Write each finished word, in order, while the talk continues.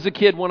As a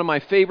kid, one of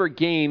my favorite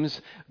games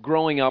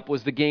growing up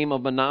was the game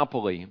of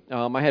Monopoly.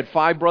 I had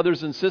 5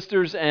 brothers and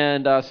sisters,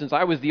 and since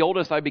I was the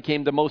oldest, I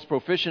became the most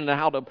proficient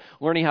in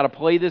learning how to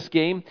play this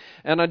game.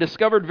 And I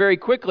discovered very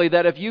quickly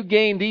that if you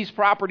gained these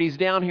properties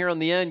down here on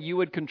the end, you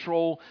would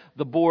control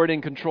the board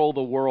and control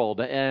the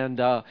world.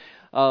 And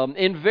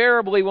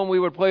invariably, when we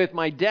would play with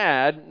my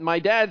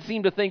dad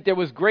seemed to think there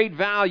was great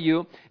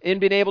value in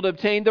being able to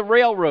obtain the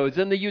railroads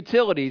and the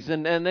utilities.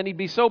 And then he'd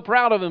be so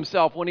proud of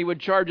himself when he would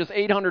charge us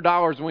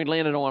 $800 when we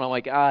landed on. I'm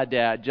like,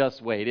 Dad,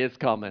 just wait, it's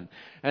coming.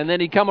 And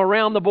then he'd come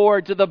around the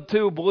board to the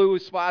 2 blue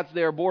spots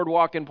there,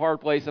 Boardwalk and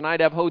Park Place, and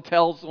I'd have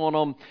hotels on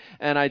them.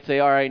 And I'd say,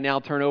 all right, now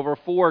turn over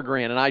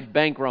 $4,000. And I'd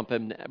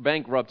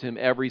bankrupt him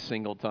every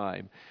single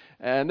time.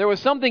 And there was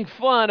something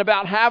fun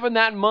about having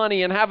that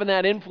money and having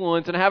that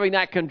influence and having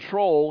that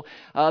control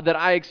that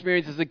I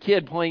experienced as a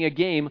kid playing a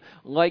game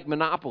like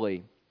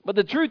Monopoly. But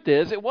the truth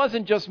is, it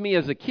wasn't just me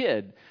as a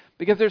kid,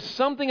 because there's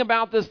something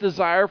about this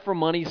desire for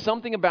money,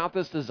 something about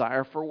this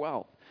desire for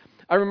wealth.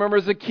 I remember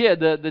as a kid,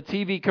 the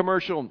TV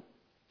commercial,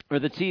 or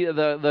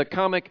the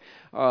comic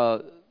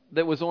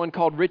that was on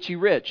called Richie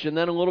Rich, and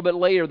then a little bit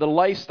later, the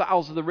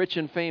lifestyles of the rich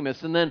and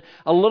famous, and then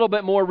a little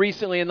bit more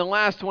recently, in the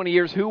last 20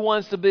 years, Who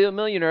Wants to Be a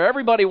Millionaire?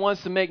 Everybody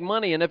wants to make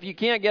money, and if you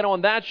can't get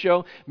on that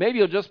show, maybe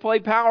you'll just play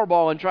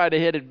Powerball and try to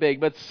hit it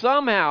big. But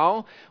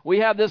somehow, we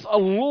have this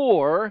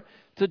allure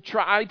to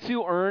try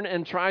to earn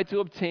and try to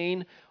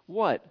obtain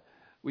what?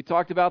 We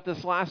talked about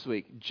this last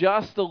week.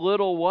 Just a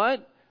little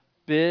what?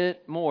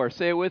 Bit more.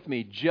 Say it with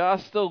me.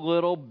 Just a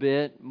little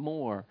bit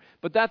more.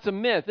 But that's a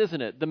myth, isn't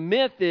it? The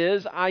myth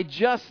is, I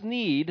just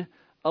need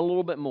a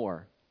little bit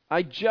more.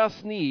 I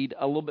just need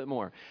a little bit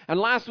more. And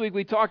last week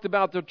we talked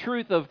about the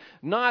truth of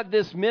not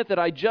this myth that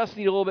I just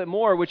need a little bit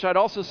more, which I'd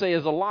also say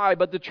is a lie,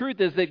 but the truth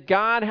is that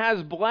God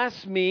has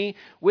blessed me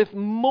with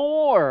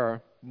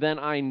more than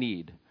I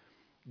need.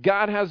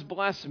 God has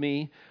blessed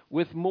me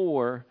with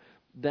more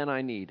than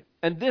I need.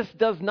 And this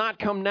does not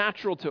come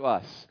natural to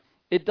us.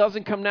 It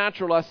doesn't come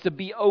natural to us to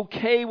be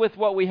okay with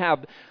what we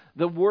have.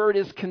 The word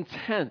is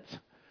content.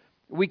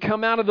 We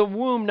come out of the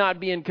womb not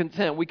being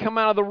content. We come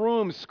out of the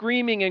room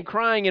screaming and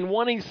crying and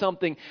wanting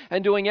something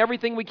and doing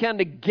everything we can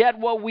to get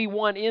what we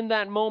want in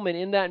that moment,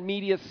 in that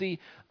immediacy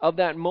of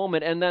that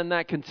moment. And then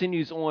that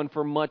continues on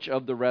for much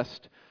of the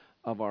rest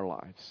of our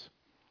lives.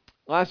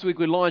 Last week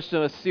we launched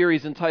a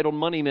series entitled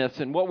Money Myths,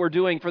 and what we're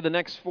doing for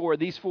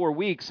these 4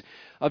 weeks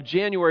of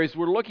January is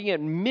we're looking at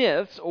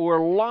myths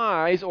or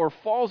lies or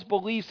false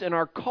beliefs in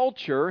our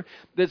culture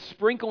that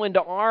sprinkle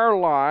into our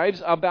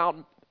lives about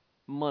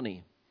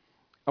money.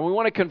 And we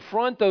want to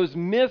confront those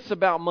myths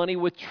about money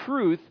with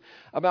truth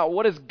about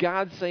what does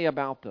God say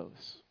about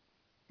those.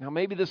 Now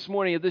maybe this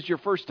morning, if this is your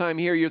first time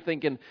here, you're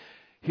thinking,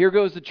 here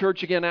goes the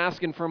church again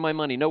asking for my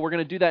money. No, we're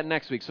going to do that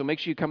next week, so make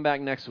sure you come back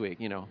next week,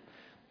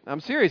 I'm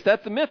serious.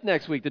 That's the myth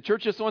next week. The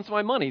church just wants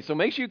my money. So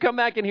make sure you come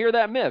back and hear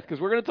that myth, because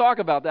we're going to talk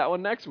about that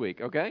one next week,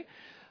 okay?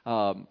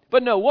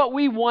 But no, what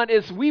we want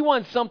is we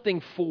want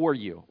something for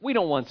you. We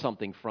don't want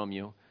something from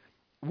you.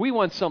 We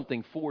want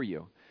something for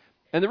you.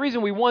 And the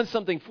reason we want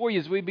something for you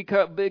is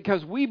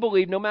because we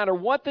believe no matter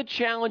what the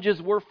challenges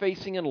we're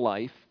facing in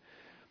life,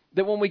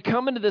 that when we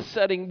come into this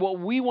setting, what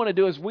we want to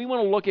do is we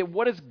want to look at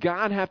what does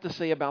God have to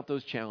say about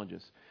those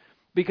challenges.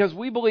 Because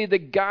we believe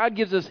that God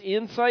gives us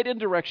insight and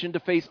direction to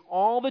face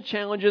all the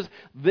challenges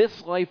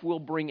this life will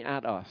bring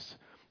at us.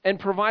 And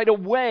provide a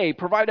way,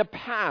 provide a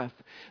path,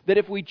 that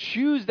if we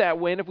choose that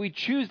way and if we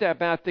choose that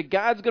path, that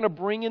God's going to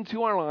bring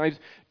into our lives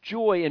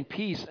joy and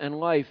peace and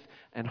life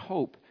and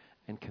hope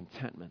and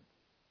contentment.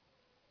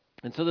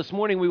 And so this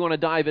morning we want to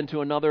dive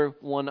into another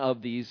one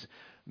of these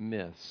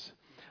myths.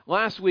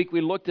 Last week we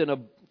looked at a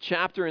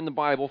chapter in the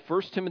Bible,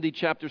 1 Timothy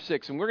chapter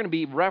 6, and we're going to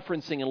be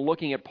referencing and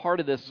looking at part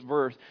of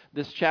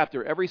this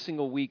chapter every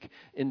single week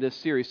in this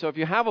series. So if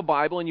you have a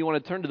Bible and you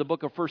want to turn to the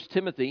book of 1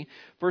 Timothy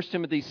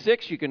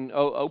 6, you can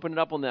open it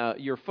up on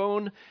your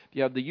phone. If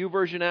you have the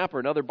YouVersion app or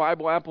another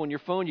Bible app on your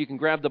phone, you can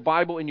grab the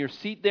Bible in your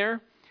seat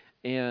there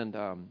and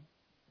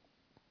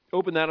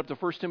open that up to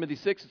 1 Timothy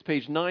 6. It's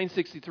page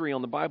 963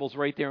 on the Bibles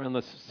right there on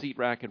the seat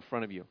rack in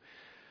front of you.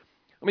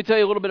 Let me tell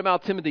you a little bit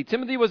about Timothy.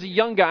 Timothy was a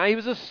young guy. He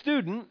was a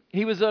student.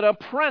 He was an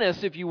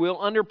apprentice, if you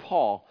will, under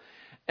Paul.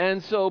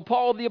 And so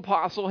Paul the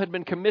apostle had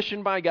been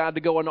commissioned by God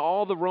to go into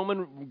all the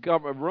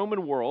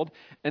Roman world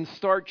and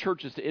start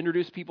churches, to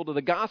introduce people to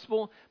the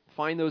gospel,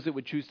 find those that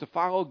would choose to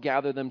follow,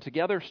 gather them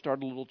together,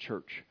 start a little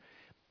church.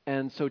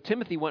 And so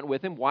Timothy went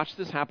with him, watched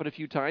this happen a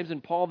few times,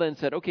 and Paul then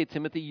said, okay,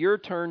 Timothy, your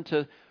turn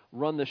to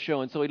run the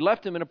show. And so he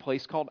left him in a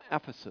place called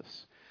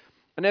Ephesus.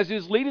 And as he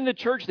was leading the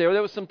church there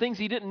was some things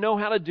he didn't know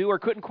how to do or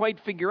couldn't quite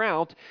figure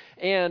out.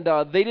 And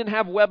they didn't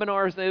have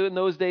webinars in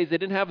those days. They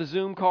didn't have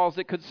Zoom calls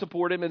that could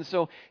support him. And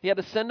so he had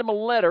to send him a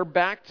letter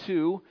back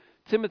to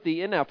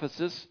Timothy in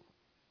Ephesus,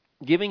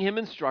 giving him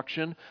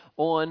instruction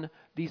on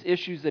these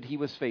issues that he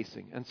was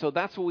facing. And so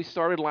that's what we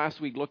started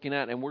last week looking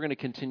at, and we're going to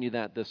continue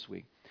that this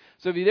week.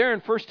 So if you're there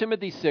in 1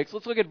 Timothy 6,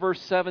 let's look at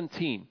verse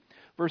 17.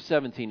 Verse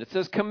 17, it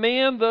says,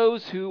 command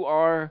those who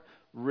are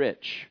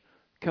rich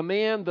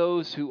Command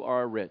those who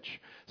are rich.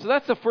 So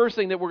that's the first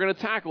thing that we're going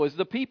to tackle is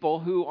the people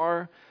who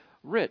are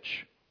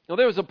rich. Now,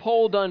 there was a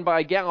poll done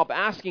by Gallup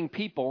asking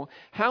people,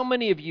 how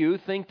many of you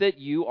think that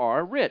you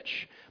are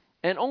rich?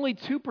 And only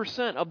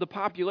 2% of the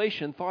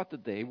population thought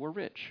that they were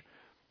rich.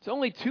 So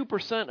only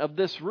 2% of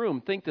this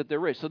room think that they're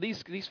rich. So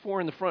these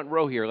four in the front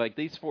row here, like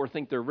these four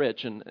think they're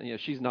rich, and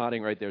she's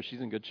nodding right there.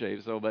 She's in good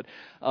shape. So, but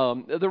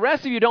the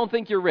rest of you don't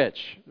think you're rich.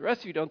 The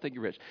rest of you don't think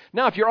you're rich.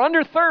 Now, if you're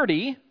under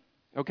 30,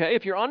 okay,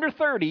 if you're under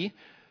 30,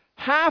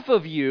 half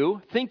of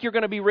you think you're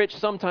going to be rich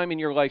sometime in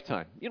your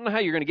lifetime. You don't know how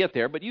you're going to get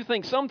there, but you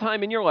think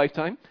sometime in your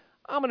lifetime,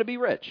 I'm going to be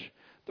rich.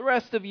 The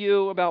rest of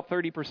you, about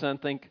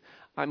 30%, think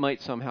I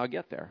might somehow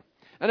get there.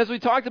 And as we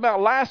talked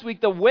about last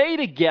week, the way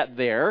to get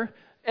there,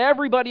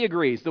 everybody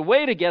agrees. The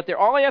way to get there,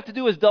 all I have to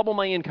do is double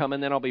my income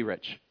and then I'll be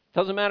rich.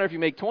 Doesn't matter if you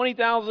make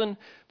 $20,000,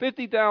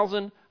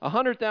 $50,000,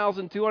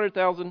 $100,000,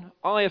 $200,000.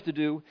 All I have to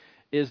do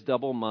is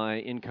double my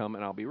income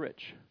and I'll be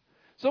rich.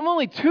 So if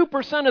only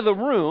 2% of the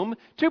room,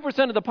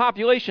 2% of the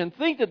population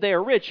think that they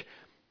are rich,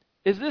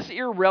 is this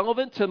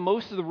irrelevant to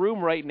most of the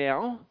room right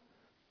now?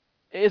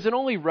 Is it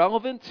only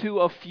relevant to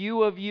a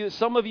few of you,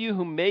 some of you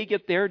who may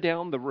get there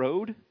down the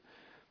road?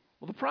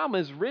 Well, the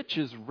problem is rich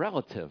is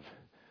relative.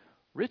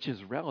 Rich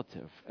is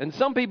relative. And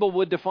some people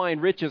would define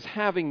rich as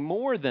having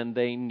more than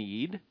they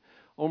need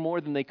or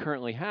more than they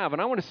currently have.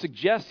 And I want to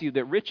suggest to you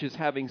that rich is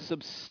having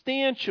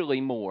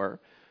substantially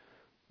more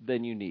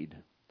than you need.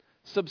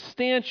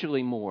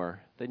 Substantially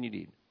more than you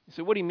need.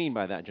 So what do you mean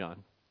by that,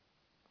 John?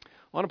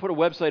 I want to put a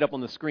website up on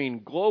the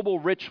screen,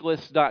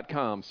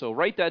 globalrichlist.com. So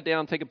write that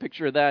down, take a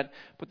picture of that,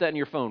 put that in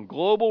your phone,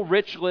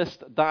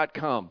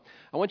 globalrichlist.com.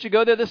 I want you to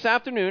go there this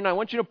afternoon. I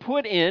want you to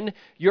put in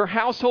your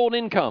household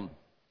income.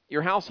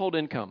 Your household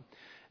income.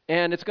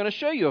 And it's going to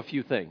show you a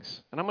few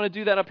things. And I'm going to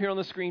do that up here on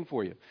the screen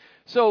for you.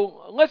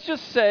 So let's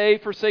just say,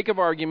 for sake of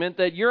argument,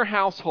 that your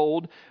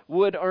household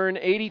would earn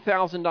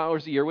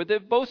 $80,000 a year. With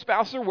it, both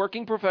spouses are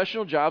working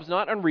professional jobs,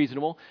 not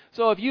unreasonable.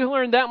 So if you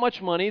earned that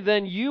much money,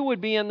 then you would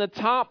be in the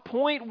top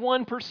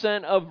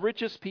 0.1% of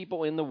richest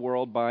people in the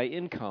world by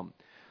income.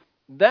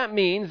 That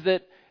means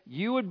that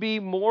you would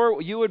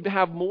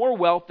have more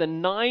wealth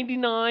than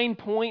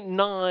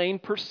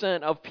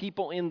 99.9% of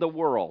people in the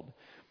world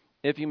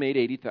if you made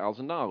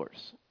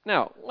 $80,000.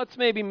 Now, let's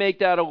maybe make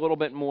that a little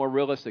bit more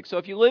realistic. So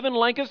if you live in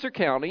Lancaster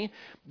County,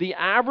 the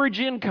average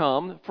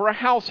income for a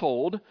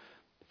household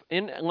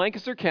in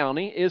Lancaster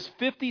County is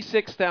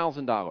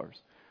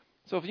 $56,000.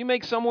 So if you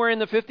make somewhere in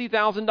the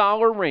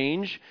 $50,000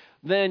 range,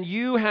 then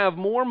you have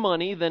more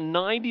money than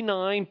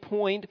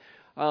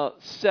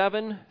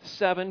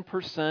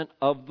 99.77%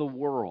 of the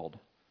world.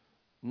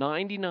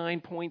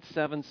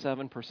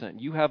 99.77%.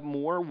 You have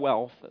more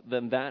wealth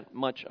than that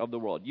much of the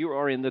world. You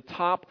are in the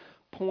top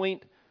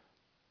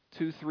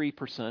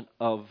 0.23%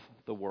 of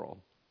the world.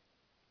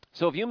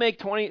 So if you make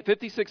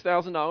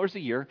 $56,000 a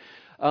year,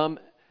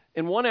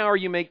 in 1 hour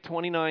you make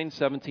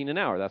 $29.17 an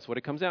hour. That's what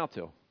it comes out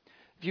to.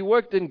 If you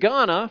worked in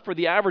Ghana for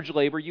the average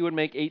labor, you would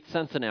make 8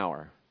 cents an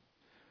hour.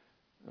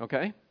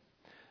 Okay?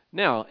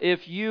 Now,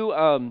 if you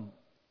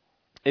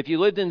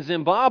lived in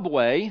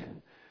Zimbabwe,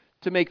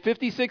 to make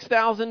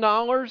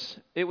 $56,000,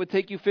 it would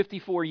take you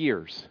 54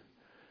 years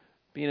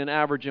being an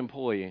average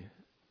employee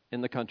in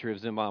the country of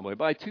Zimbabwe.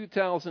 By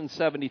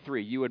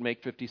 2073, you would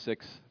make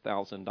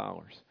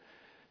 $56,000.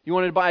 You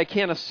wanted to buy a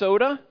can of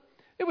soda?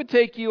 It would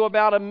take you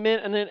about a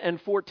minute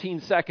and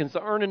 14 seconds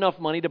to earn enough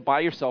money to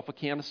buy yourself a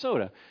can of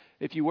soda.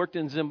 If you worked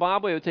in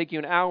Zimbabwe, it would take you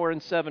an hour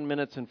and 7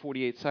 minutes and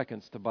 48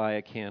 seconds to buy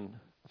a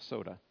can of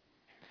soda.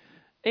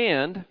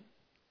 And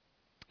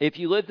if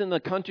you lived in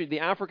the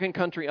African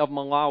country of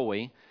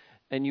Malawi,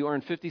 and you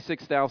earn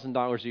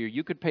 $56,000 a year,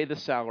 you could pay the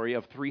salary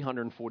of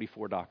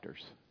 344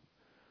 doctors.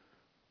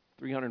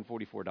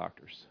 344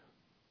 doctors.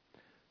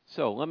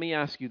 So let me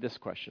ask you this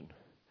question.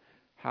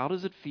 How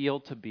does it feel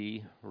to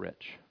be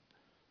rich?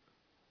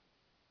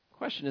 The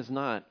question is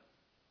not,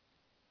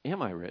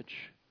 am I rich?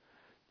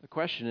 The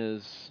question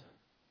is,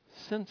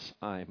 since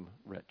I'm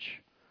rich.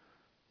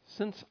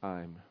 Since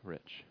I'm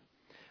rich.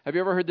 Have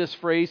you ever heard this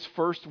phrase,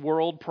 first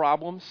world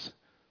problems?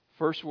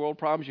 First world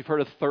problems. You've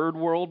heard of third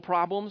world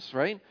problems,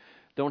 right?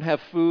 Don't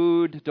have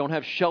food, don't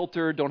have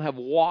shelter, don't have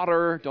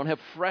water, don't have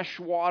fresh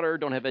water,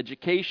 don't have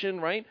education,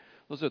 right?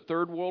 Those are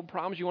third world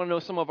problems. You want to know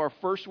some of our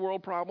first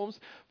world problems?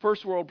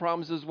 First world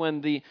problems is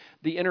when the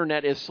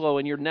internet is slow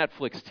and your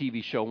Netflix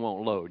TV show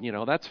won't load.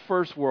 That's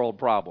first world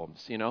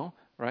problems,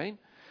 right?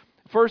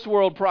 First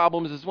world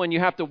problems is when you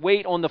have to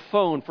wait on the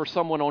phone for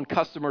someone on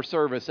customer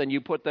service and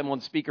you put them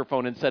on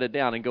speakerphone and set it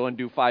down and go and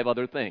do 5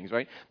 other things,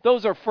 right?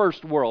 Those are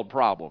first world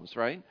problems,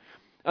 right?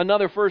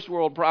 Another first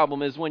world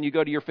problem is when you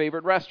go to your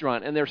favorite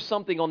restaurant and there's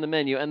something on the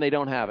menu and they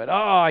don't have it.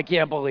 Oh, I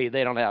can't believe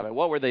they don't have it.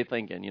 What were they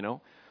thinking,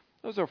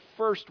 Those are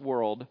first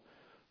world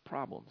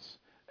problems.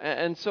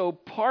 And so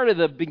part of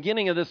the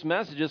beginning of this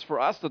message is for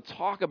us to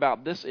talk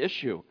about this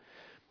issue.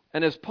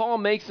 And as Paul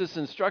makes this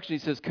instruction, he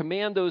says,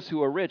 command those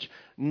who are rich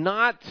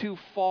not to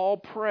fall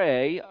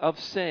prey of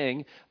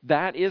saying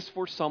that is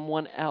for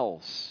someone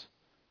else.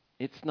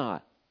 It's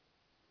not.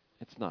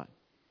 It's not.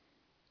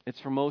 It's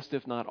for most,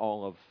 if not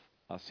all, of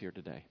us here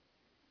today.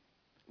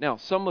 Now,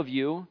 some of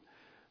you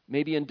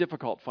may be in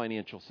difficult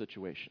financial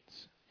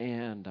situations,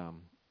 and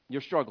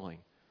you're struggling.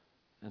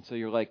 And so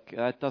you're like,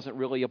 that doesn't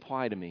really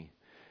apply to me.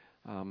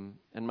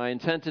 And my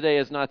intent today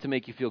is not to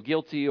make you feel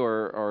guilty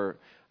or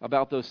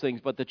about those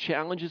things, but the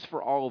challenge is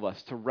for all of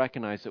us to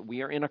recognize that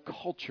we are in a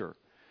culture,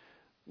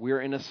 we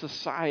are in a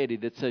society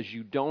that says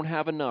you don't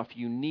have enough,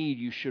 you need,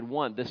 you should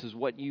want, this is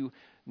what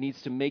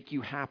needs to make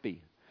you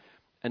happy.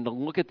 And to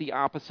look at the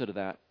opposite of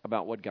that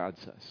about what God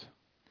says.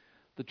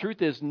 The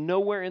truth is,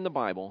 nowhere in the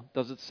Bible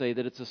does it say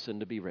that it's a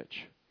sin to be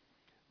rich.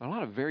 There are a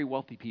lot of very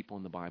wealthy people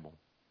in the Bible.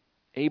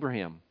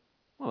 Abraham,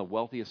 one of the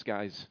wealthiest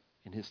guys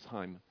in his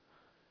time.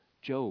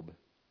 Job,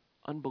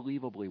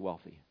 unbelievably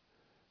wealthy.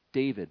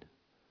 David,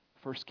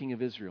 first king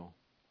of Israel.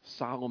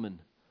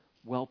 Solomon,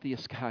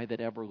 wealthiest guy that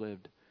ever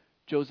lived.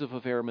 Joseph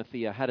of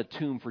Arimathea had a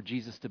tomb for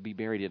Jesus to be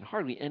buried in.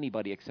 Hardly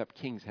anybody except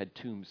kings had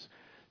tombs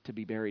to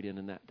be buried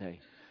in that day.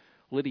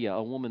 Lydia,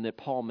 a woman that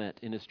Paul met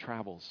in his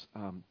travels,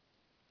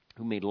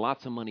 who made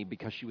lots of money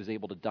because she was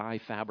able to dye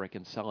fabric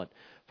and sell it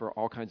for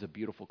all kinds of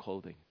beautiful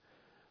clothing.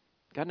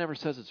 God never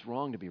says it's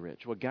wrong to be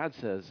rich. What God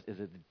says is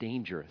it's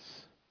dangerous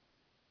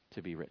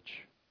to be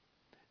rich.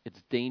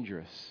 It's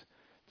dangerous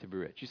to be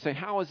rich. You say,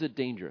 how is it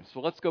dangerous?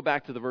 Well, let's go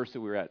back to the verse that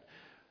we were at.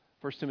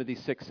 1 Timothy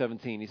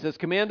 6:17. He says,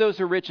 command those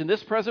who are rich in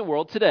this present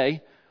world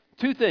today,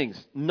 two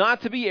things,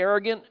 not to be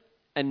arrogant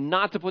and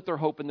not to put their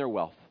hope in their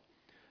wealth.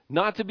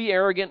 Not to be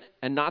arrogant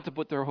and not to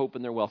put their hope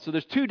in their wealth. So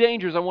there's two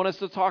dangers I want us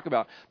to talk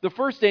about. The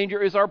first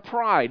danger is our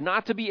pride,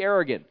 not to be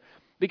arrogant.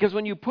 Because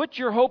when you put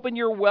your hope in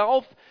your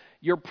wealth,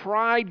 your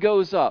pride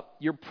goes up.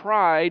 Your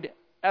pride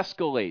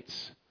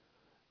escalates.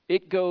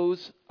 It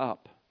goes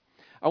up.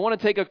 I want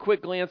to take a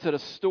quick glance at a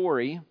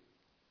story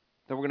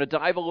that we're going to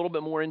dive a little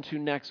bit more into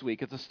next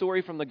week. It's a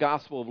story from the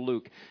Gospel of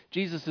Luke.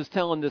 Jesus is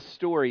telling this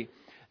story.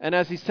 And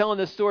as he's telling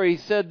this story, he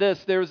said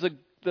this, there's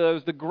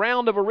the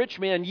ground of a rich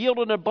man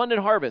yielded an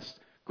abundant harvest.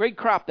 Great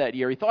crop that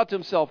year. He thought to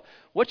himself,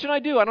 what should I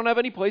do? I don't have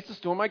any place to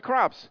store my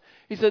crops.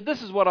 He said,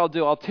 this is what I'll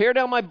do. I'll tear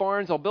down my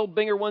barns, I'll build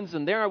bigger ones,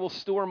 and there I will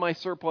store my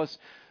surplus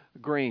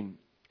grain.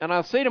 And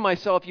I'll say to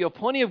myself, you have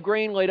plenty of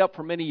grain laid up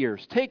for many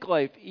years. Take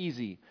life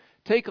easy.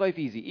 Take life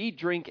easy. Eat,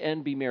 drink,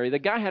 and be merry. The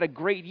guy had a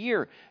great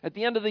year. At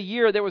the end of the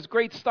year, there was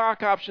great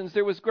stock options.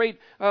 There was great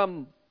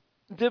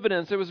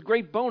dividends. There was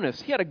great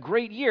bonus. He had a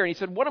great year. And he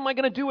said, what am I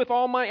going to do with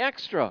all my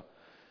extra?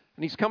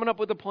 And he's coming up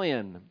with a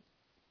plan.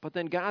 But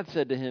then God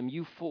said to him,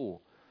 you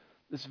fool.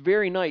 This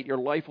very night your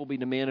life will be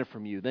demanded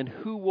from you. Then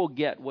who will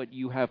get what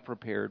you have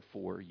prepared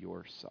for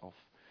yourself?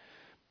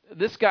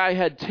 This guy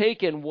had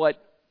taken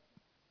what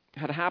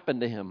had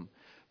happened to him.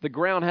 The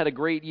ground had a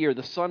great year.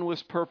 The sun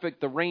was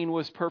perfect. The rain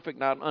was perfect,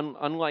 not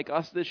unlike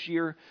us this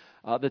year.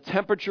 The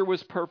temperature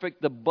was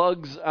perfect. The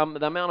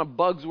amount of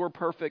bugs were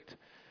perfect.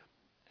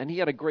 And he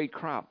had a great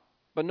crop.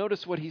 But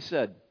notice what he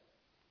said.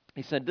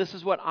 He said, this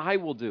is what I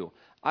will do.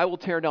 I will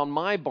tear down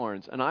my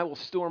barns, and I will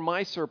store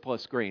my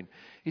surplus grain.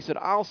 He said,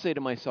 I'll say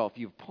to myself,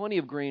 you have plenty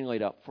of grain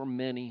laid up for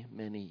many,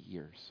 many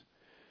years.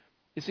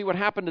 You see, what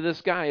happened to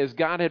this guy is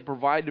God had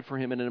provided for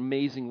him in an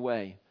amazing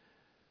way.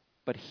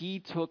 But he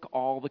took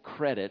all the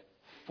credit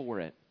for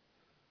it.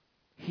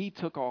 He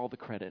took all the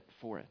credit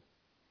for it.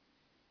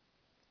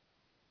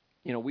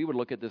 You know, we would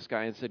look at this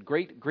guy and said,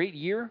 great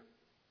year,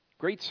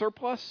 great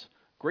surplus,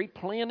 great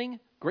planning,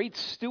 great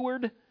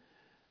steward.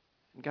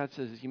 And God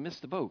says, you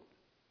missed the boat.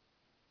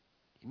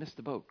 You missed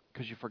the boat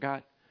because you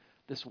forgot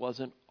this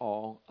wasn't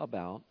all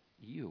about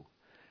you.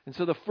 And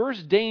so the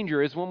first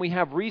danger is when we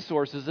have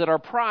resources that our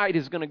pride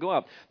is going to go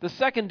up. The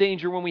second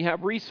danger when we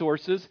have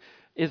resources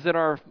is that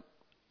our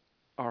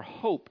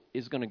hope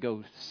is going to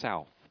go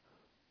south,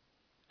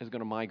 is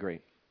going to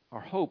migrate. Our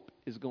hope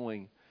is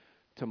going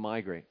to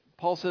migrate.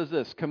 Paul says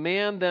this,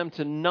 command them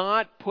to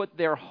not put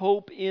their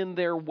hope in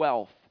their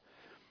wealth.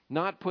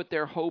 Not put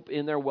their hope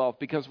in their wealth,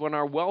 because when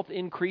our wealth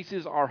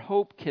increases, our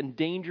hope can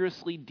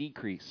dangerously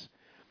decrease.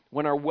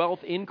 When our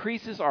wealth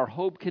increases, our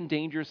hope can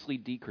dangerously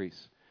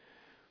decrease.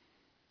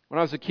 When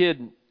I was a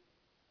kid,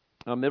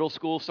 middle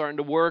school, starting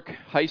to work,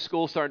 high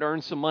school, starting to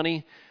earn some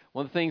money,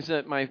 one of the things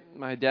that my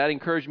dad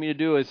encouraged me to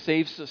do is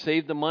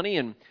save the money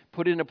and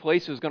put it in a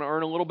place that was going to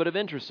earn a little bit of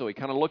interest. So he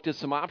kind of looked at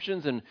some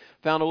options and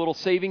found a little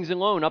savings and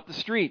loan up the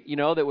street,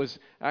 that was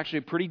actually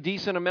a pretty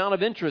decent amount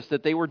of interest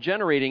that they were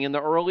generating in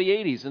the early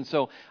 80s. And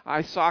so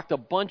I socked a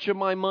bunch of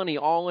my money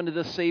all into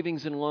the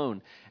savings and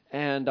loan.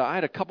 And I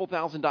had a couple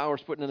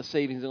 $1,000s put in the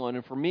savings and loan.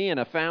 And for me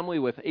and a family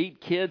with 6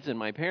 kids and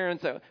my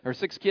parents,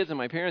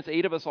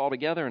 8 of us all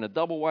together in a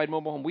double wide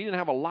mobile home, we didn't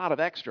have a lot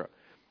of extra.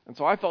 And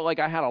so I felt like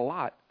I had a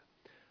lot.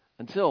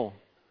 Until,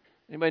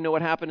 anybody know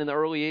what happened in the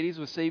early 80s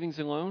with savings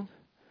and loan?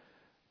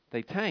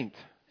 They tanked.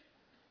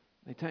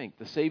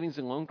 The savings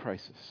and loan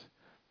crisis.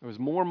 There was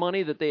more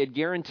money that they had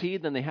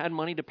guaranteed than they had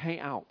money to pay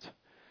out.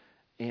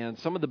 And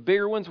some of the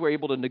bigger ones were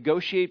able to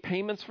negotiate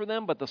payments for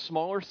them, but the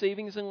smaller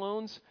savings and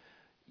loans,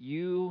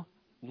 you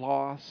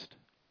lost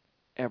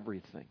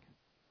everything.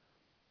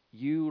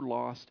 You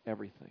lost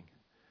everything.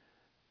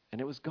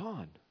 And it was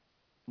gone.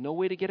 No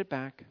way to get it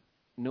back.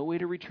 No way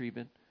to retrieve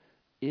it.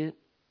 It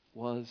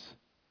was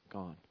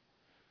gone.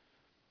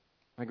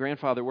 My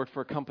grandfather worked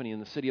for a company in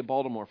the city of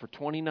Baltimore for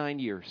 29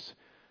 years.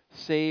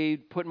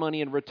 Saved, put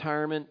money in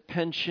retirement,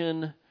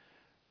 pension,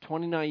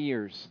 29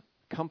 years.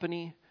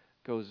 Company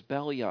goes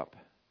belly up,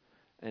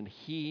 and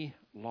he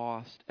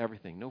lost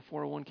everything. No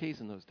 401ks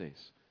in those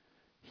days.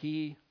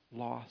 He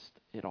lost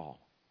it all.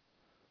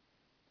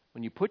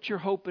 When you put your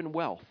hope in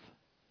wealth,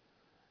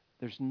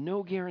 there's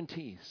no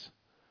guarantees.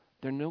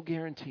 There are no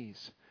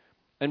guarantees.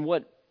 And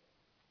what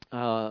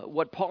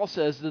Paul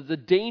says that the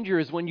danger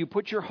is when you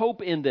put your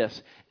hope in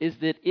this is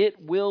that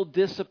it will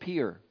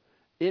disappear.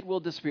 It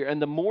will disappear.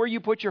 And the more you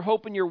put your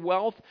hope in your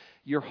wealth,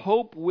 your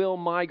hope will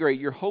migrate.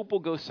 Your hope will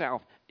go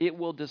south. It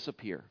will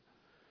disappear.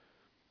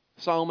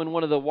 Solomon,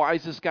 one of the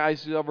wisest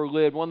guys who ever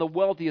lived, one of the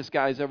wealthiest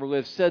guys ever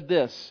lived, said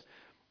this,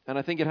 and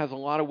I think it has a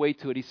lot of weight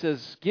to it. He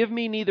says, "Give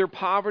me neither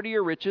poverty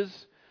or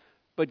riches,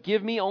 but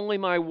give me only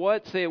my"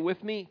 what? Say it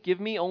with me.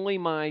 "Give me only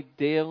my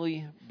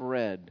daily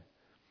bread."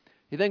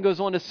 He then goes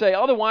on to say,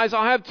 "Otherwise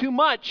I'll have too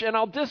much and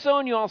I'll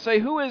disown you. I'll say,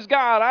 'Who is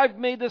God? I've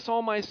made this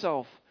all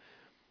myself.'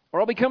 Or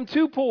I'll become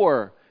too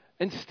poor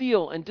and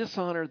steal and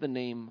dishonor the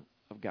name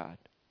of God."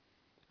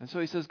 And so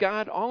he says,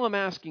 "God, all I'm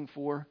asking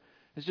for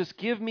is just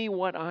give me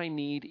what I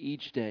need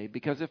each day.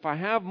 Because if I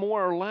have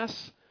more or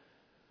less,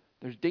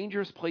 there's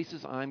dangerous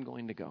places I'm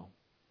going to go."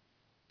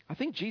 I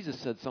think Jesus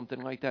said something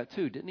like that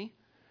too, didn't he?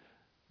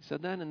 He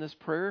said that in this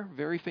prayer,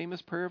 very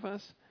famous prayer of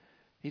us.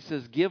 He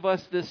says, "Give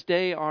us this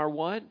day our"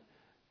 what?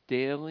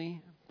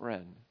 "Daily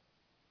bread."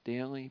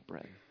 Daily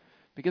bread.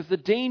 Because the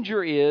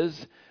danger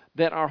is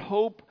that our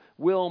hope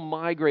will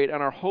migrate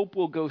and our hope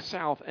will go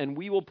south and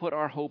we will put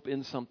our hope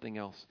in something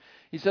else.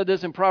 He said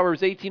this in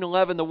Proverbs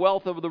 18:11, "The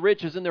wealth of the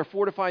rich is in their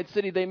fortified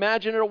city. They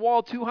imagine it a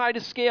wall too high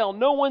to scale.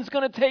 No one's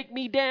going to take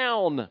me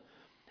down.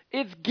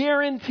 It's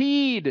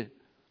guaranteed.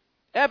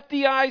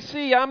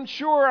 FDIC, I'm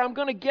sure I'm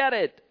going to get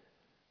it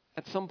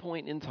at some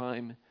point in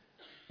time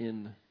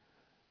in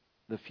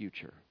the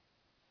future."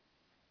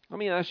 Let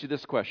me ask you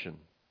this question.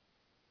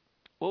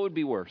 What would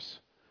be worse?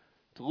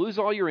 To lose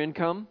all your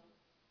income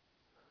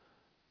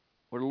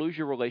or to lose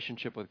your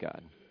relationship with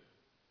God?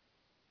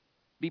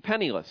 Be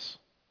penniless,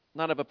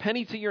 not have a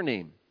penny to your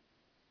name,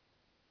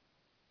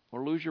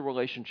 or lose your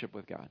relationship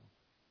with God?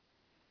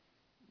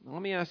 Now,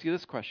 let me ask you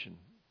this question.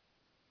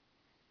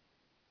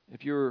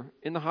 If you're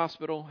in the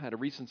hospital, had a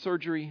recent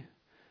surgery,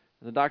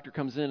 and the doctor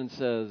comes in and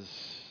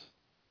says,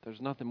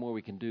 "There's nothing more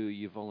we can do,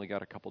 you've only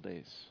got a couple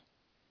days,"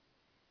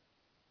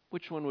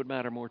 which one would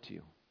matter more to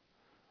you?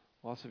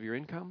 Loss of your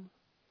income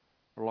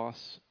or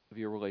loss of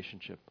your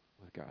relationship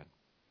with God?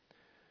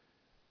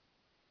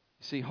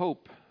 You see,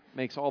 hope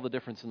makes all the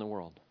difference in the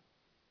world.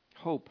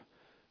 Hope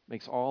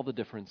makes all the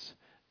difference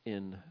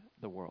in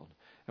the world.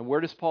 And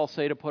where does Paul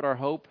say to put our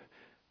hope?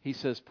 He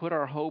says, put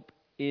our hope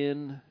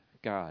in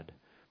God.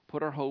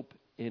 Put our hope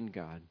in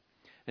God.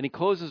 And he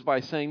closes by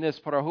saying this,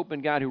 put our hope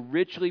in God who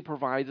richly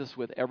provides us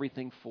with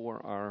everything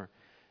for our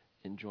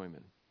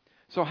enjoyment.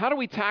 So how do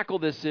we tackle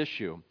this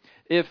issue?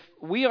 If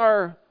we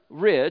are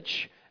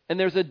rich, and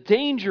there's a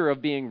danger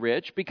of being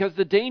rich, because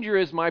the danger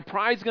is my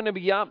pride's going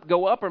to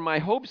go up or my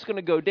hope's going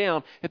to go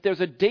down. If there's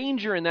a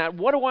danger in that,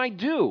 what do I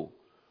do?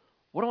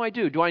 What do I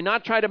do? Do I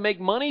not try to make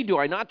money? Do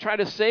I not try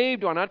to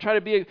save? Do I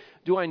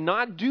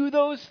not do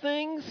those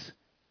things?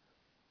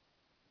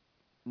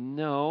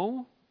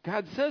 No.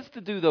 God says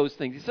to do those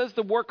things. He says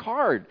to work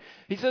hard.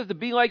 He says to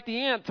be like the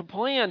ant, to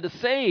plan, to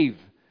save.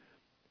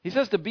 He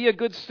says to be a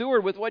good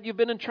steward with what you've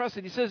been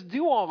entrusted. He says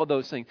do all of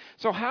those things.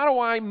 So how do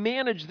I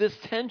manage this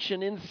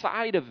tension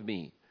inside of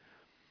me?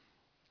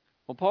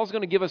 Well, Paul's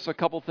going to give us a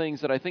couple things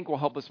that I think will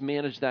help us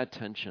manage that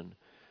tension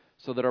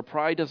so that our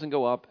pride doesn't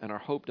go up and our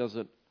hope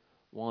doesn't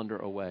wander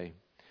away.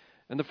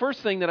 And the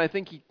first thing that I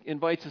think he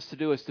invites us to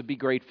do is to be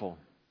grateful.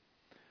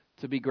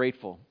 To be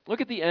grateful.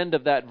 Look at the end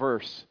of that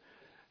verse.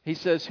 He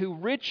says, who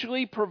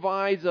richly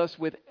provides us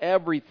with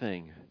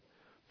everything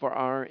for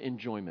our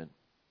enjoyment.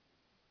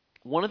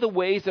 One of the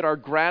ways that our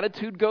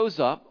gratitude goes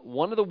up,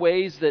 one of the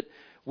ways that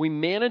we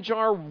manage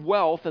our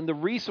wealth and the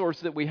resource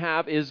that we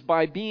have is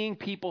by being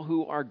people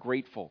who are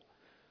grateful.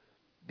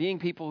 Being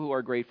people who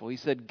are grateful. He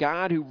said,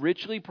 God who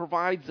richly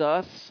provides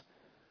us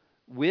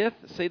with,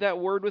 say that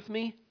word with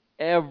me,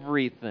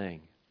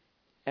 everything.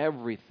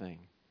 Everything.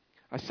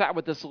 I sat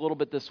with this a little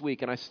bit this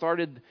week and I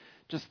started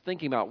just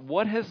thinking about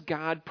what has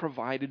God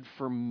provided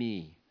for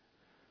me?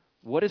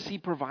 What has He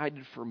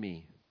provided for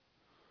me?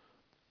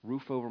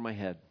 Roof over my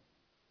head.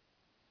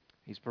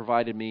 He's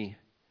provided me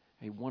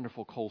a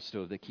wonderful coal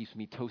stove that keeps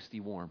me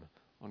toasty warm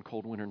on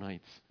cold winter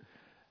nights.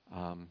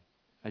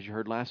 As you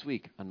heard last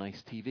week, a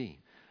nice TV.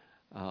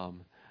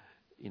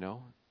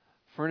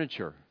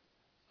 Furniture.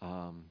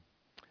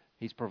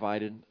 He's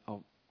provided a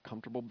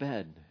comfortable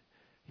bed.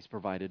 He's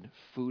provided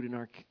food in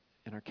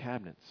our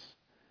cabinets.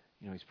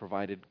 He's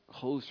provided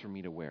clothes for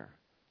me to wear.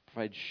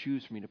 Provided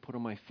shoes for me to put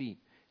on my feet.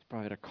 He's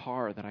provided a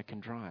car that I can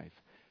drive.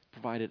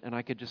 And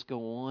I could just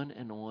go on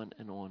and on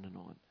and on and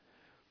on.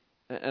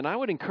 And I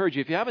would encourage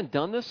you, if you haven't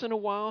done this in a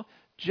while,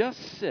 just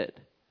sit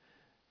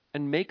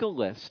and make a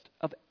list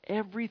of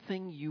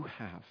everything you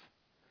have.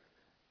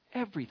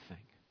 Everything.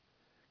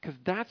 because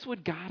that's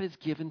what God has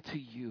given to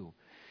you.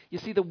 You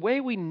see, the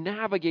way we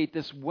navigate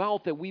this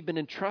wealth that we've been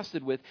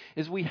entrusted with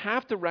is we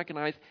have to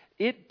recognize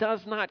it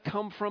does not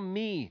come from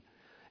me.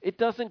 It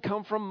doesn't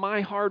come from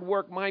my hard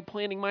work, my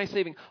planning, my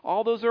saving.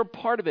 All those are a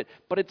part of it.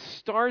 But it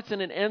starts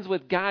and it ends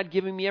with God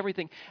giving me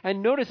everything.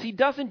 And notice, He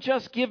doesn't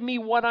just give me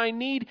what I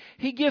need.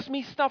 He gives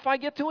me stuff I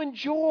get to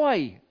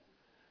enjoy.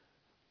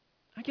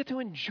 I get to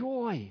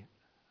enjoy.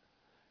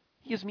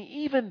 He gives me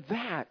even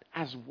that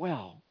as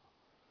well.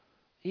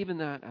 Even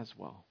that as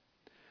well.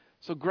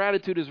 So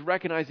gratitude is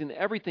recognizing that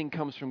everything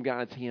comes from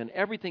God's hand.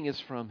 Everything is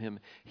from Him.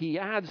 He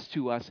adds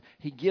to us.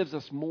 He gives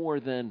us more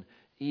than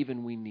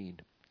even we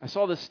need. I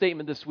saw this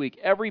statement this week.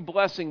 Every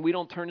blessing we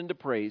don't turn into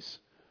praise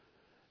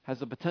has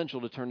the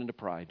potential to turn into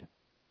pride.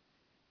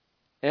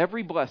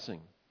 Every blessing,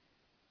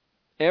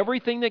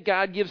 everything that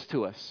God gives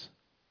to us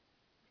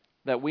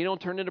that we don't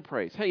turn into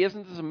praise. Hey,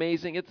 isn't this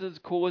amazing? Isn't this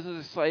cool? Isn't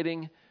this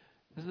exciting?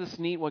 Isn't this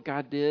neat what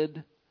God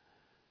did?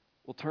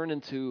 Will turn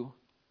into,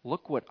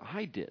 look what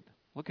I did.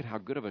 Look at how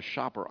good of a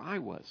shopper I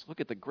was.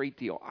 Look at the great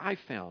deal I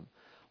found.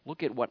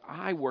 Look at what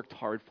I worked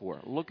hard for.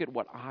 Look at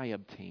what I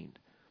obtained.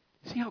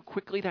 See how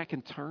quickly that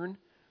can turn?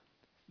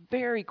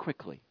 Very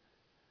quickly.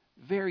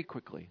 Very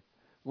quickly.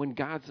 When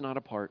God's not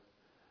a part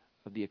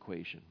of the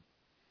equation.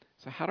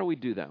 So how do we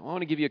do that? Well, I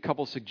want to give you a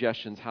couple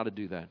suggestions how to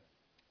do that.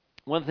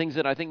 One of the things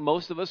that I think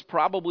most of us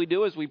probably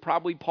do is we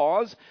probably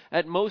pause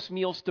at most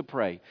meals to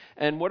pray.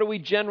 And what do we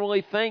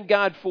generally thank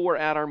God for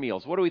at our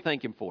meals? What do we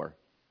thank Him for?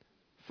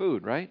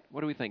 Food, right?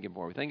 What do we thank Him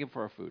for? We thank Him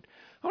for our food.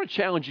 I want to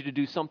challenge you to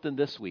do something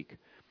this week.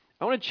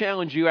 I want to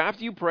challenge you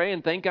after you pray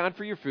and thank God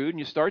for your food and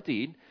you start to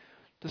eat,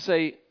 to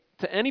say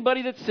to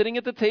anybody that's sitting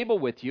at the table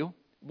with you,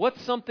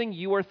 what's something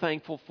you are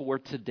thankful for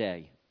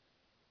today?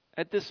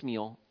 At this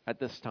meal, at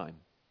this time.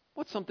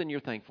 What's something you're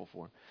thankful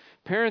for?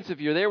 Parents, if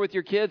you're there with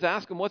your kids,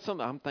 ask them what's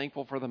something. I'm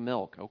thankful for the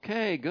milk.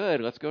 Okay,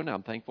 good. Let's go now.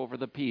 I'm thankful for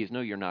the peas.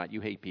 No, you're not.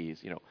 You hate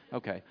peas.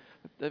 Okay,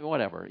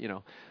 whatever.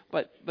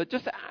 But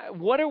just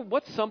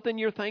what's something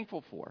you're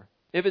thankful for?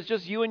 If it's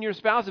just you and your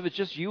spouse, if it's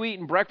just you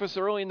eating breakfast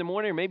early in the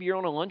morning, or maybe you're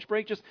on a lunch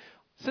break, just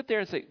sit there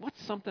and say,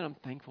 what's something I'm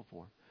thankful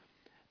for?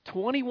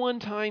 21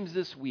 times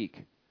this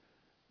week,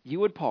 you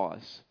would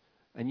pause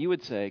and you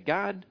would say,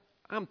 God,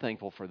 I'm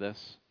thankful for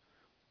this.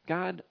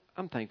 God,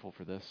 I'm thankful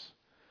for this.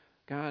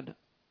 God,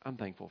 I'm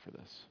thankful for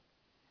this.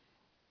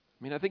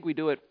 I think we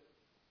do it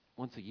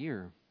once a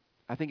year.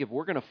 I think if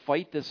we're going to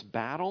fight this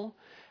battle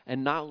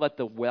and not let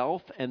the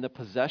wealth and the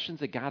possessions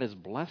that God has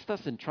blessed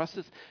us and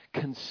trusted us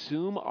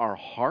consume our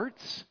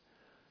hearts,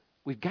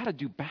 we've got to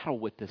do battle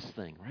with this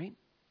thing, right?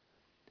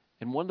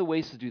 And one of the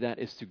ways to do that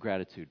is through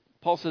gratitude.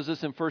 Paul says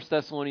this in 1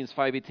 Thessalonians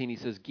 5:18. He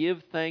says,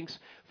 give thanks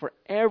for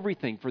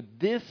everything, for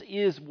this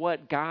is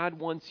what God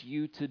wants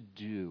you to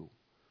do.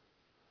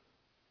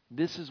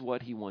 This is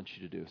what He wants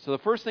you to do. So the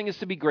first thing is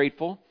to be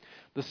grateful.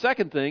 The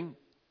second thing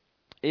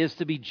is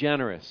to be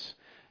generous.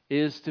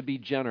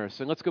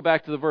 And let's go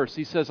back to the verse.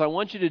 He says, I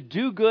want you to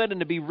do good and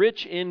to be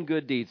rich in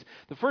good deeds.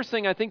 The first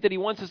thing I think that He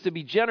wants us to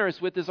be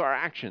generous with is our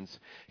actions.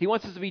 He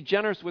wants us to be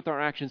generous with our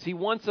actions. He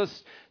wants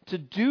us to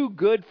do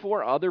good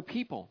for other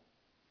people.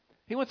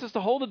 He wants us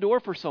to hold the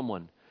door for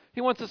someone. He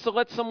wants us to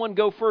let someone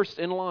go first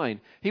in line.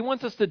 He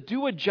wants us to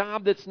do a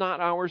job that's not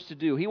ours to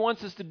do. He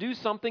wants us to do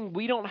something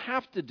we don't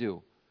have to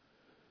do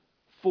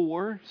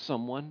for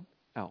someone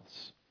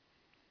else.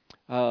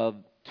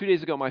 2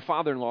 days ago, my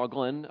father-in-law,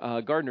 Glenn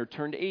Gardner,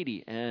 turned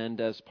 80.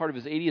 And as part of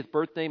his 80th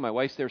birthday, my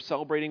wife's there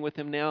celebrating with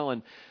him now.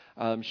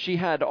 And she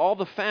had all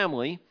the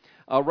family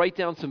write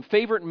down some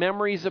favorite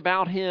memories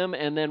about him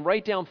and then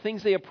write down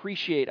things they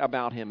appreciate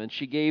about him. And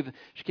she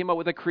came up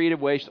with a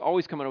creative way. She's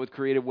always coming up with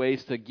creative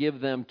ways to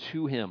give them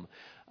to him.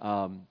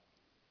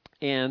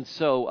 And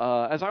so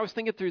as I was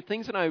thinking through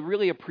things that I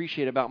really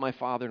appreciate about my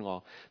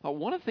father-in-law,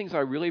 one of the things I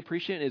really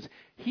appreciate is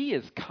he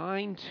is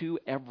kind to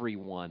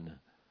everyone.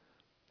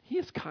 He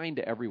is kind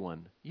to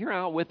everyone. You're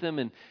out with him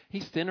and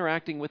he's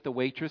interacting with the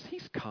waitress.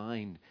 He's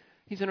kind.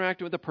 He's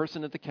interacting with the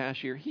person at the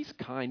cashier. He's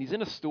kind. He's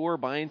in a store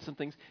buying some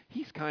things.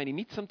 He's kind. He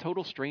meets some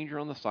total stranger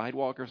on the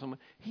sidewalk or something.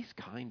 He's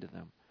kind to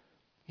them.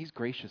 He's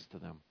gracious to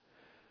them.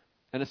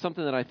 And it's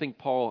something that I think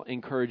Paul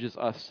encourages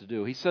us to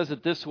do. He says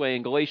it this way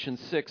in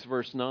Galatians 6,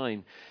 verse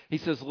 9. He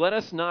says, let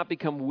us not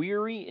become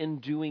weary in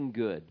doing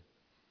good.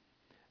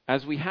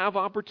 As we have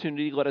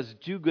opportunity, let us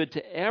do good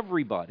to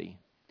everybody,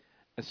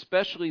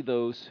 especially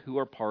those who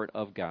are part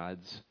of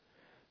God's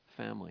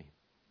family.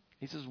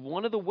 He says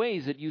one of the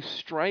ways that you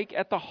strike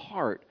at the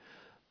heart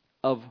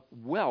of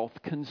wealth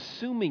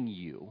consuming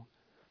you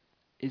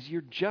is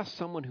you're just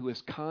someone who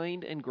is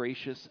kind and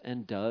gracious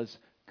and does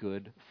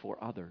good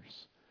for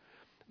others.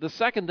 The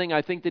second thing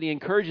I think that he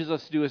encourages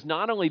us to do is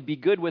not only be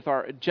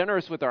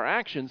generous with our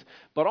actions,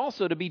 but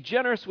also to be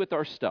generous with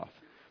our stuff.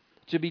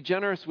 To be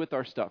generous with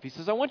our stuff. He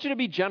says, I want you to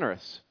be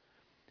generous.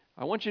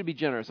 I want you to be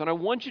generous, and I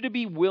want you to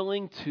be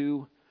willing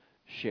to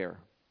share.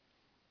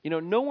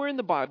 Nowhere in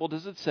the Bible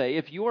does it say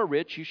if you are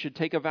rich, you should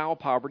take a vow of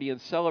poverty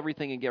and sell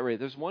everything and get rid of it.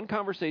 There's one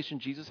conversation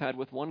Jesus had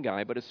with one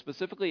guy, but it's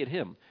specifically at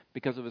him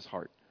because of his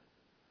heart.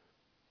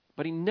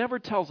 But he never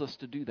tells us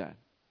to do that.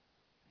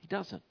 He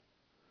doesn't.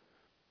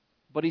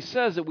 But he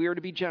says that we are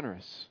to be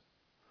generous.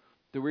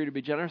 That we are to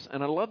be generous.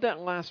 And I love that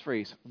last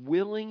phrase,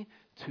 willing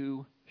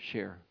to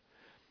share.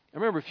 I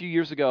remember a few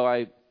years ago,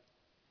 I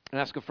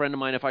asked a friend of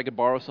mine if I could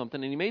borrow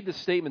something, and he made this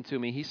statement to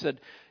me. He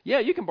said, yeah,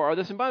 you can borrow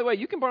this. And by the way,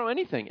 you can borrow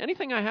anything.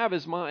 Anything I have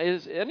is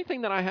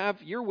anything that I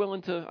have, you're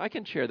willing to, I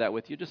can share that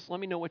with you. Just let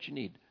me know what you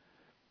need.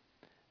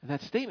 And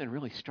that statement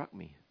really struck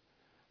me.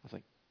 I was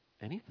like,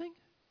 anything?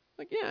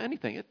 Like, yeah,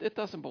 anything. It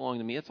doesn't belong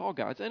to me. It's all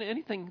God's. And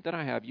anything that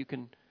I have, you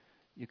can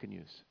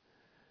use.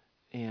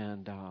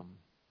 And I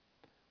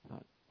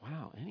thought,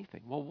 wow,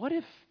 anything. Well, what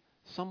if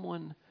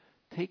someone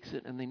takes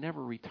it and they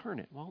never return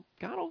it? Well,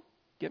 God will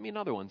get me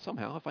another one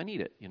somehow if I need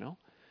it,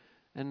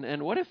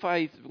 And what if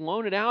I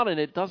loan it out and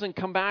it doesn't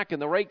come back in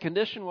the right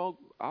condition? Well,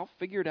 I'll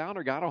figure it out,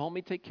 or God will help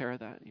me take care of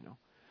that,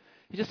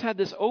 He just had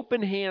this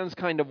open hands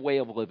kind of way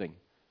of living.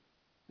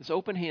 This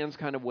open hands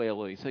kind of way of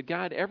living. He said,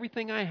 God,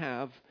 everything I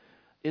have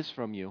is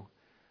from you,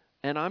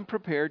 and I'm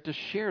prepared to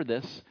share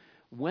this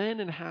when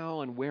and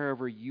how and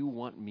wherever you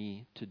want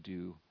me to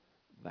do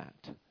that.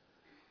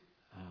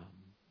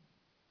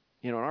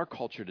 In our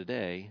culture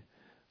today,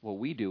 what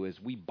we do is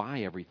we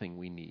buy everything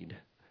we need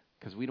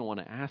because we don't want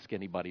to ask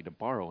anybody to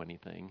borrow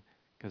anything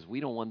because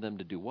we don't want them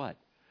to do what?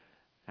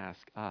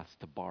 Ask us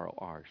to borrow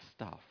our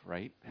stuff,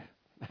 right?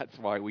 That's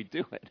why we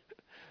do it.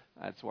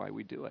 That's why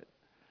we do it.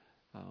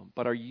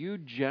 But are you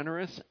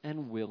generous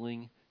and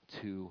willing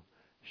to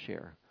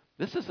share?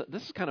 This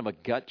is kind of a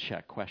gut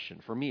check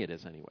question. For me, it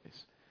is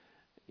anyways.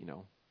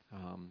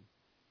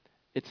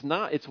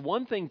 It's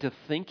one thing to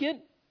think it.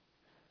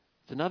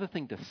 It's another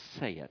thing to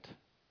say it.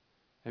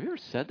 Have you ever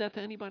said that to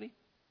anybody?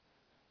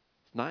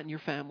 It's not in your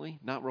family,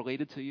 not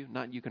related to you,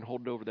 not you can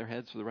hold it over their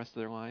heads for the rest of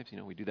their lives.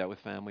 We do that with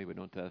family. We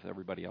don't do that with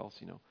everybody else,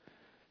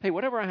 Hey,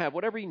 whatever I have,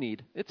 whatever you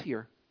need, it's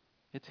here.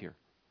 It's here.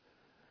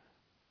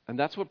 And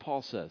that's what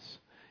Paul says.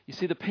 You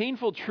see, the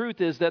painful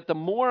truth is that the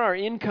more our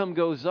income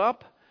goes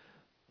up,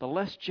 the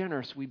less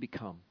generous we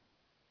become.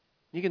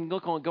 You can go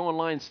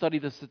online and study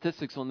the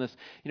statistics on this.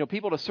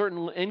 People at a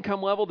certain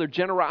income level, their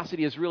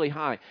generosity is really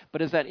high.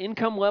 But as that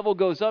income level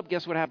goes up,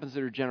 guess what happens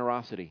to their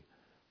generosity?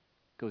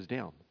 It goes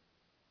down.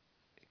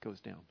 It goes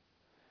down.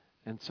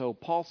 And so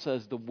Paul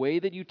says the way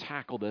that you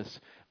tackle this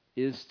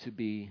is to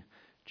be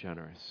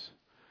generous.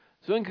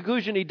 So in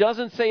conclusion, he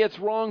doesn't say it's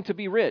wrong to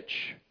be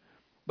rich.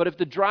 But if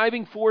the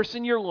driving force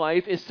in your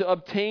life is to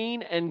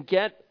obtain and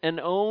get and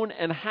own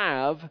and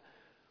have,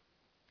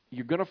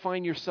 you're going to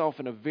find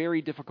yourself in a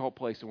very difficult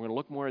place. And we're going to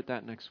look more at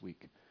that next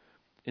week.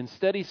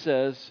 Instead, he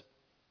says,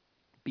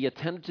 be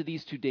attentive to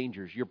these two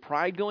dangers, your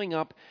pride going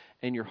up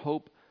and your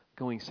hope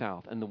going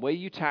south. And the way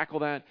you tackle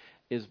that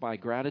is by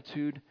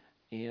gratitude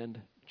and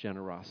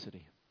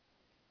generosity.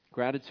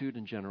 Gratitude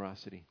and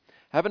generosity.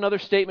 I have another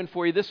statement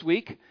for you this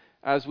week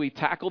as we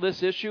tackle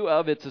this issue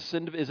of is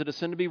it a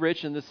sin to be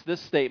rich? And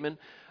this statement,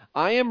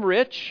 I am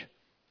rich.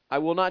 I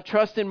will not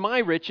trust in my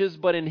riches,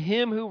 but in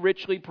him who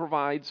richly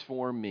provides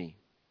for me.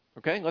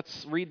 Okay,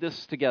 let's read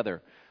this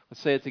together. Let's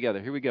say it together.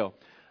 Here we go.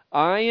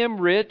 I am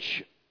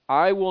rich.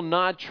 I will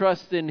not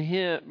trust in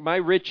him, my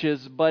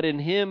riches, but in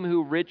him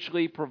who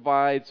richly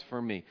provides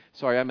for me.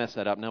 Sorry, I messed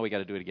that up. Now we got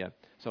to do it again.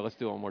 So let's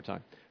do it one more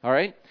time. All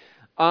right.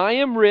 I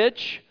am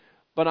rich,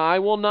 but I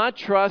will not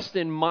trust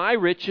in my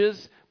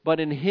riches, but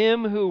in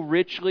him who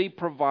richly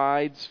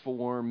provides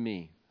for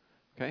me.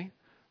 Okay?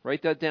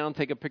 Write that down.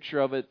 Take a picture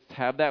of it.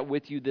 Have that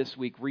with you this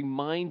week.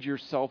 Remind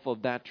yourself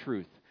of that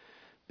truth.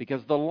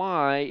 Because the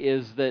lie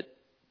is that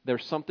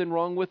there's something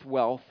wrong with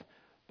wealth.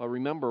 But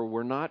remember,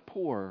 we're not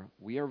poor.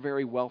 We are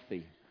very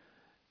wealthy.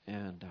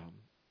 And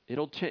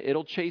it'll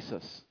chase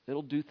us.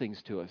 It'll do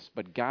things to us.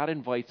 But God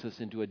invites us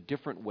into a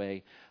different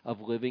way of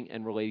living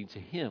and relating to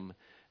him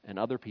and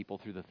other people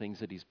through the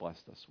things that he's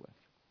blessed us with.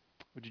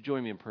 Would you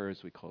join me in prayer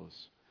as we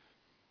close?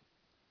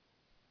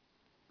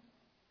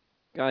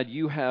 God,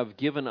 you have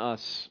given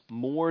us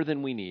more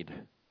than we need.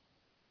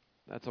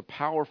 That's a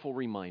powerful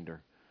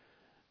reminder.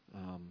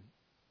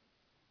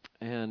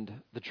 And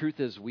the truth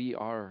is we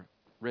are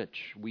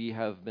rich. We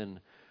have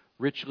been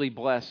richly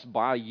blessed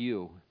by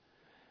you.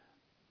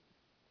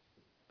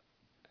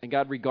 And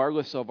God,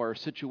 regardless of our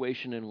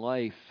situation in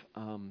life,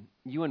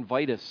 you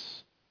invite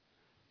us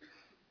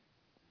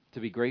to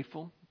be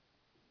grateful.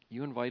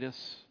 You invite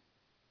us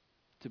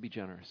to be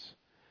generous.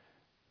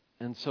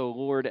 And so,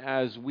 Lord,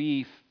 as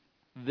we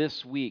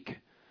this week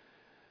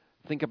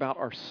think about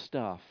our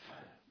stuff,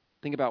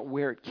 think about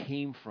where it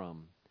came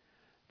from,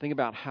 think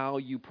about how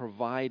you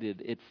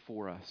provided it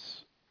for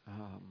us,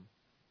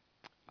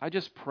 I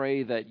just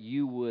pray that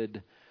you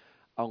would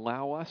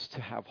allow us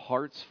to have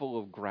hearts full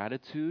of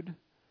gratitude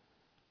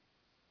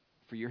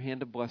for your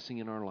hand of blessing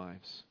in our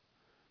lives.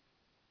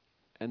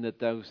 And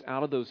that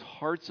out of those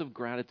hearts of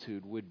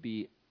gratitude would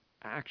be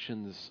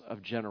actions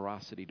of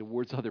generosity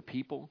towards other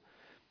people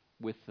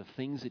with the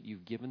things that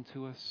you've given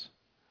to us.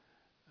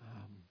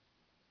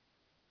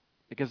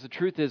 Because the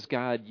truth is,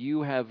 God,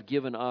 you have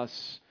given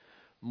us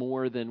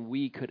more than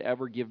we could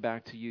ever give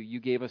back to you. You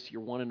gave us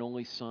your one and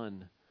only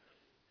Son.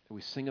 And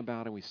we sing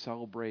about and we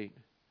celebrate.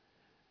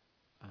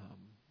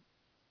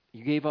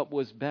 You gave up what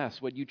was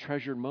best, what you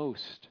treasured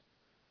most,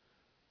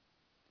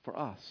 for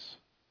us.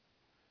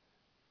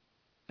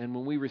 And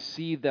when we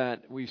receive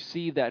that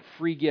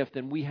free gift,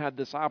 and we have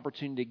this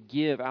opportunity to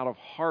give out of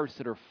hearts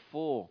that are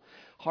full,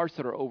 hearts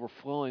that are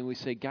overflowing. We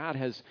say, God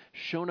has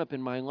shown up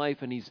in my life,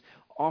 and He's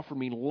offered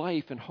me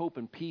life and hope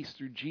and peace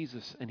through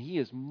Jesus, and He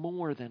is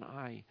more than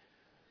I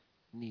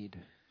need.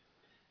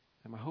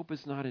 And my hope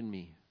is not in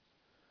me.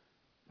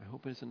 My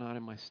hope is not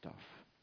in my stuff.